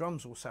record the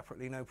drums all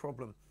separately, no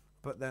problem,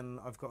 but then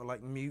I've got to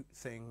like mute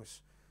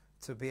things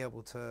to be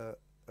able to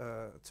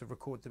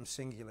record them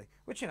singularly,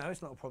 which, you know,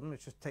 it's not a problem,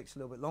 it just takes a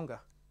little bit longer.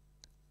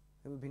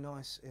 It would be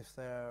nice if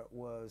there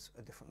was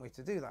a different way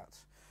to do that.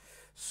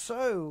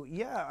 So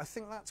yeah, I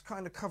think that's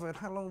kind of covered.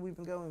 How long have we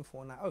been going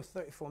for now? Oh,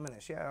 34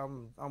 minutes. Yeah,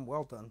 I'm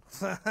well done.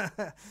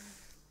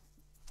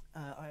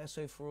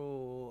 ISO for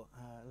all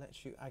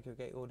lets you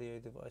aggregate audio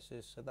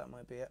devices, so that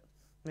might be it.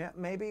 Yeah,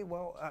 maybe.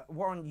 Well,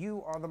 Warren,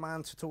 you are the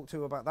man to talk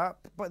to about that.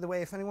 By the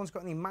way, if anyone's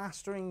got any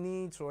mastering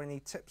needs or any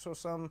tips or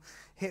some,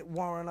 hit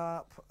Warren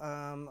up.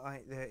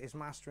 His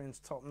mastering's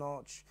top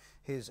notch.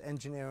 His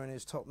engineering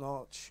is top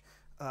notch.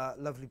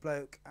 Lovely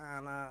bloke,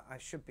 and I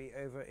should be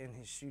over in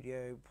his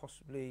studio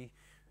possibly,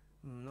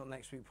 not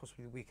next week,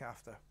 possibly the week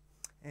after.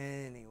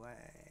 Anyway,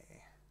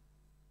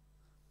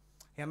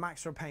 yeah,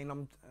 Macs are a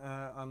pain.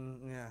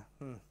 And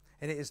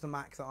it is the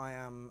Mac that I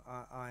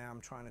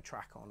am trying to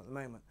track on at the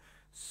moment.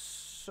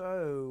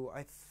 So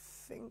I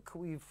think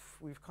we've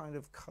kind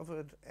of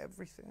covered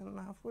everything,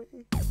 have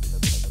we?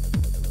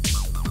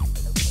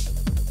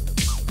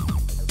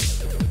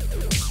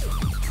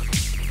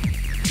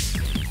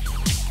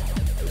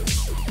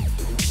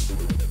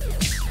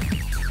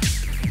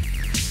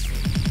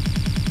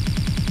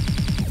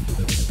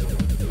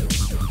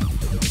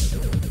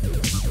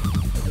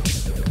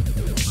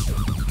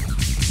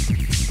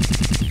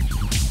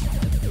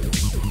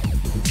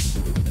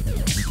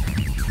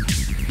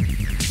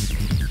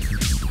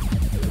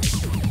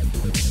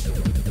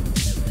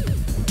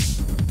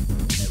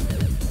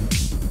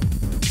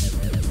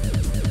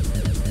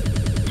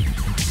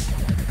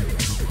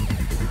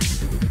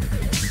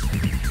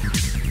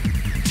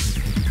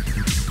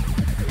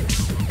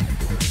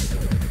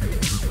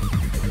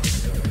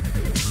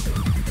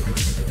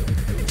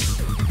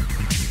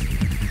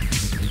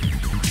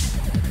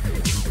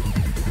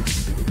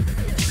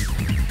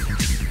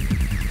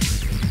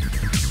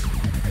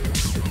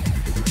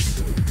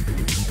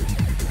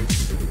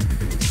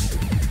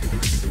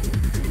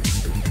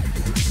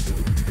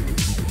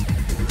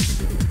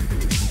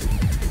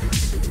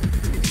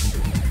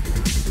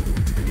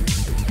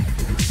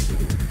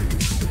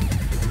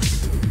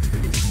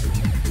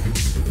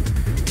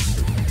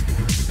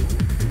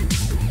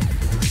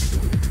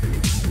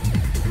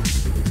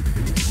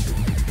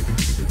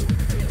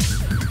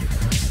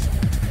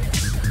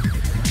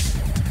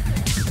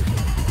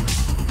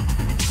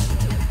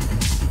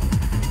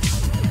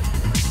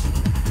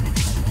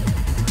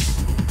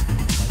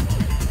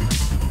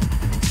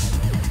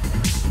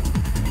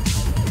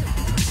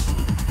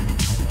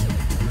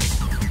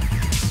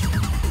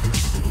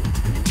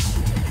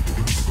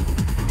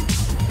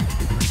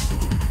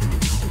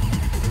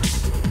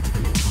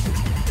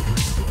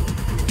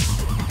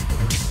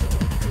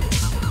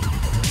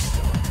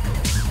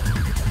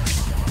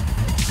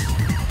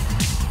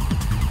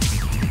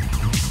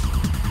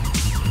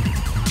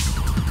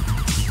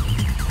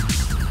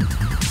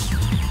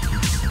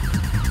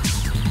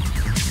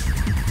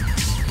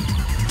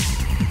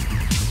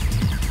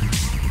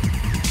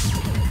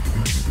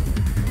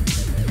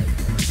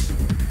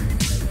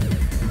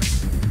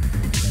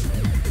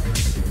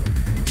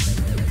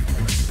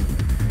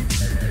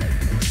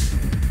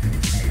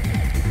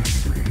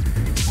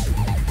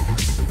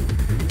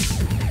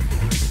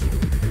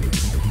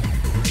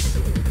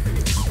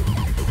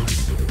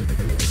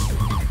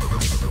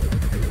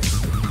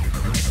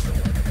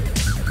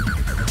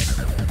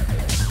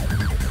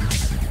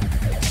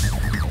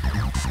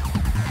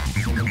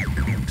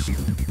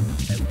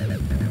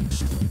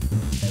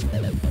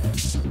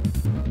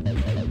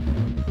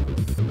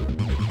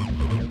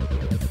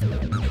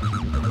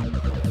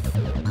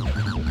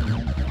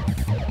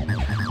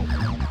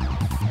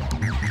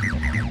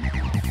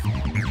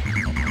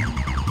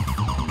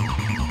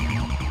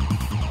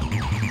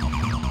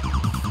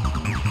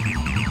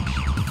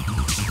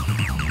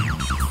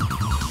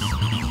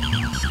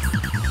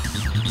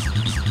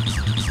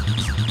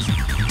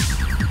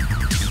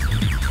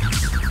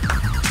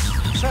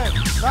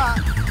 That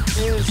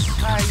is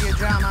how you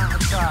jam out a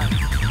track.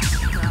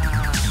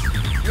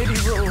 MIDI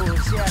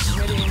rules, yes,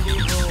 MIDI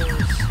indeed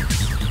rules.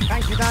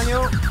 Thank you,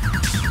 Daniel.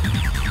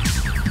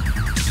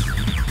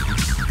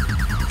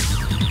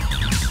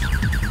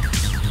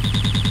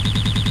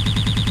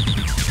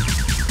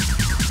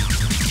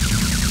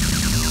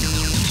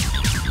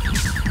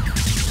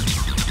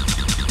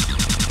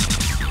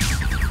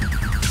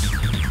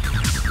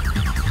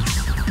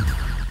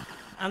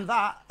 And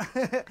that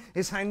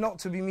is how not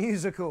to be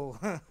musical.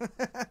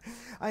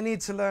 I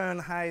need to learn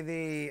how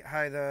the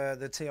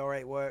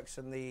TR8 works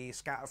and the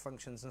scatter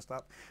functions and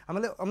stuff.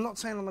 I'm not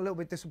saying I'm a little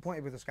bit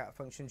disappointed with the scatter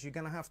functions. You're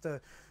going to have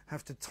to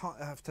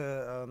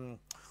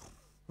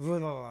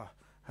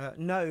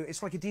know.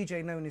 It's like a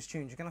DJ knowing his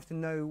tunes. You're going to have to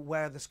know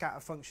where the scatter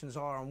functions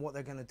are and what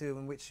they're going to do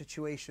and which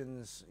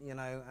situations, you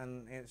know.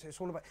 And it's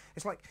all about.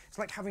 It's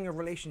like having a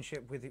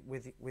relationship with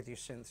your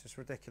synths. It's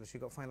ridiculous.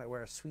 You've got to find out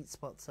where sweet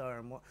spots are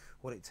and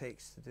what it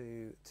takes to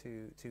do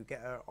to get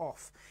her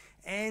off.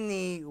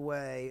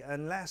 Anyway,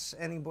 unless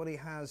anybody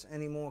has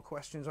any more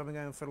questions, I've been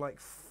going for like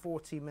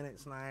 40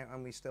 minutes now,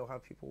 and we still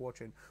have people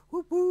watching.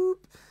 Whoop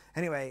whoop.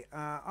 Anyway,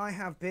 I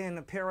have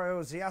been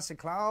Pierrot the Acid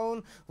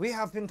Clown. We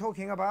have been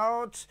talking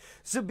about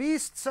the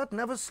beast that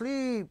never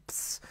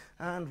sleeps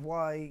and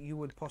why you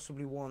would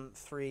possibly want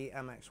 3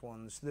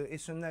 mx1's.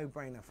 It's a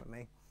no-brainer for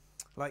me.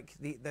 Like,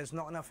 there's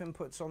not enough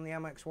inputs on the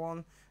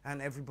mx1,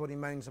 and everybody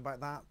moans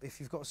about that. If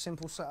you've got a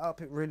simple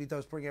setup, it really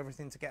does bring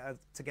everything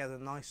together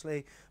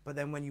nicely. But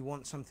then when you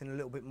want something a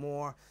little bit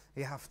more,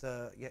 you have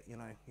to, you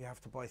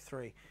have to buy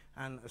 3.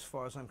 And as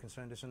far as I'm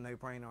concerned, it's a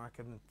no-brainer. I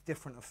can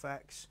different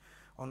effects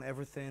on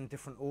everything,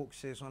 different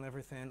auxes on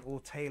everything, all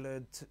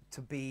tailored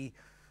to be,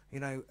 you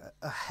know,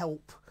 a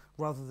help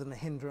rather than a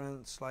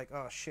hindrance. Like,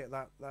 oh shit,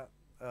 that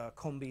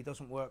combi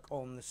doesn't work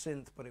on the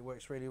synth, but it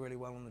works really, really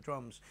well on the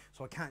drums,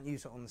 so I can't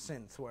use it on the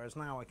synth. Whereas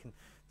now I can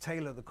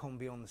tailor the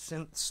combi on the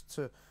synths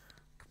to.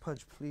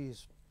 Pudge,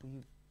 please, will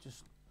you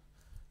just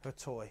her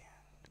toy.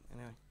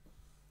 Anyway,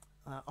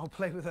 I'll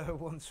play with her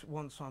once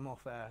I'm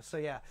off air. So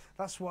yeah,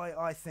 that's why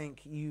I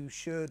think you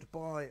should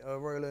buy a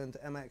Roland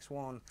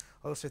MX1.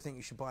 I also think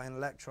you should buy an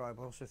Electribe.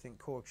 I also think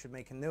Korg should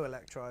make a new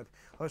Electribe.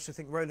 I also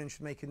think Roland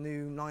should make a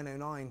new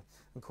 909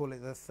 and call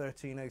it the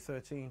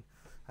 13013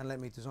 and let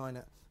me design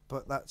it.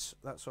 But that's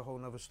a whole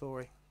nother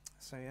story.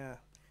 So yeah,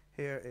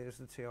 here is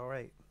the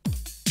TR8.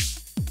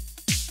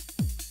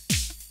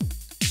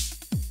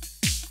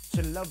 It's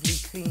a lovely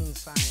clean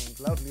sound,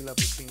 lovely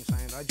clean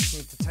sound. I just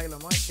need to tailor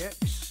my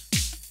kicks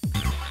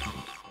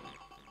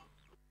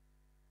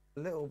a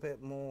little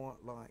bit more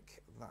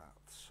like that.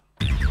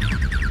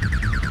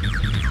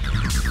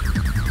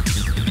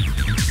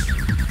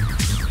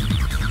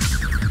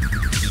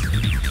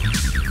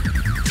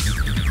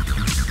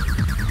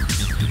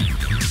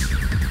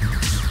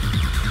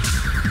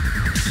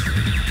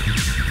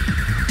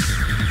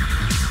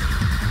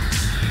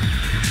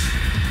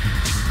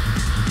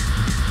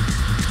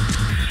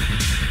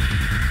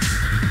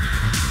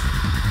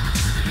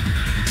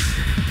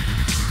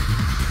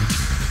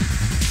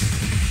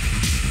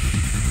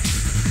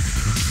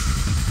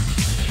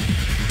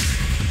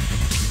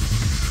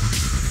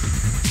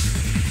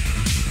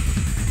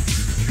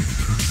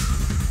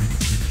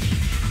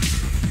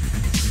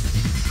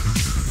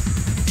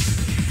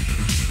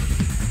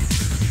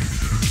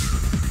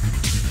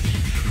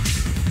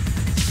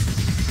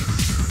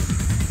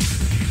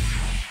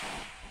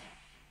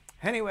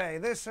 Anyway,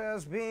 this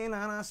has been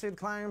an Acid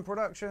Clown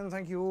production.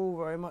 Thank you all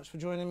very much for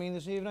joining me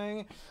this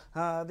evening.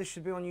 This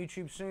should be on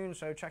YouTube soon,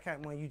 so check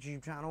out my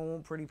YouTube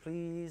channel, pretty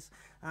please.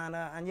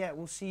 And yeah,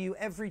 we'll see you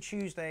every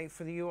Tuesday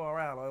for the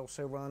URL. I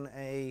also run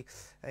a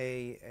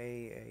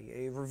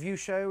review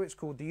show. It's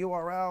called The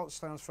URL. It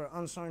stands for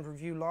Unsigned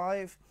Review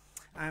Live.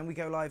 And we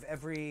go live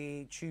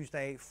every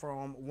Tuesday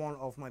from one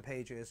of my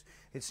pages.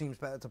 It seems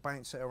better to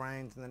bounce it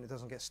around and then it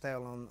doesn't get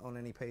stale on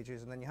any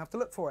pages and then you have to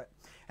look for it.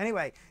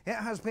 Anyway, it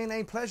has been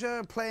a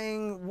pleasure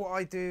playing what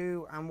I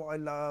do and what I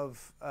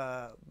love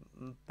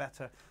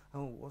better.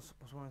 Oh, what's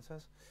one it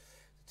says?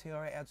 The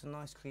TR8 adds a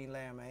nice clean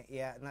layer, mate.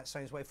 Yeah, and that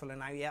sounds way fuller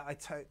now. Yeah, I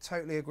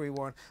totally agree,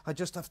 Warren. I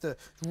just have to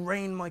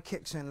rein my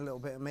kicks in a little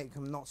bit and make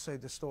them not so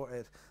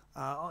distorted.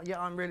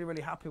 Yeah, I'm really,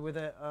 really happy with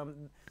it.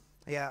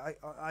 Yeah,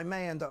 I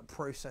may end up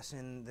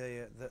processing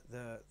the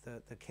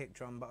kick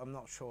drum, but I'm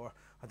not sure.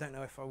 I don't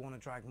know if I want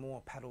to drag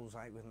more pedals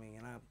out with me,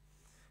 you know.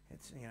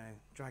 It's, you know,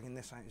 dragging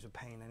this out is a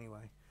pain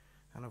anyway.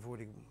 And I've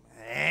already...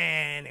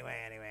 Anyway.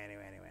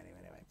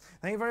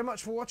 Thank you very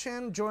much for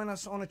watching. Join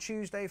us on a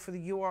Tuesday for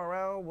the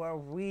URL where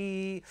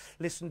we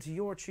listen to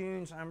your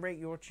tunes and rate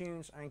your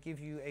tunes and give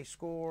you a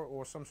score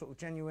or some sort of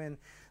genuine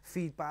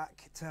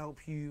feedback to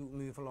help you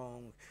move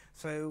along.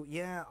 So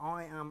yeah,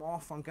 I am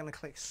off. I'm going to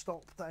click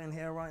stop down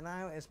here right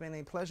now. It's been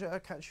a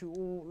pleasure. Catch you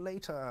all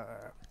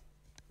later.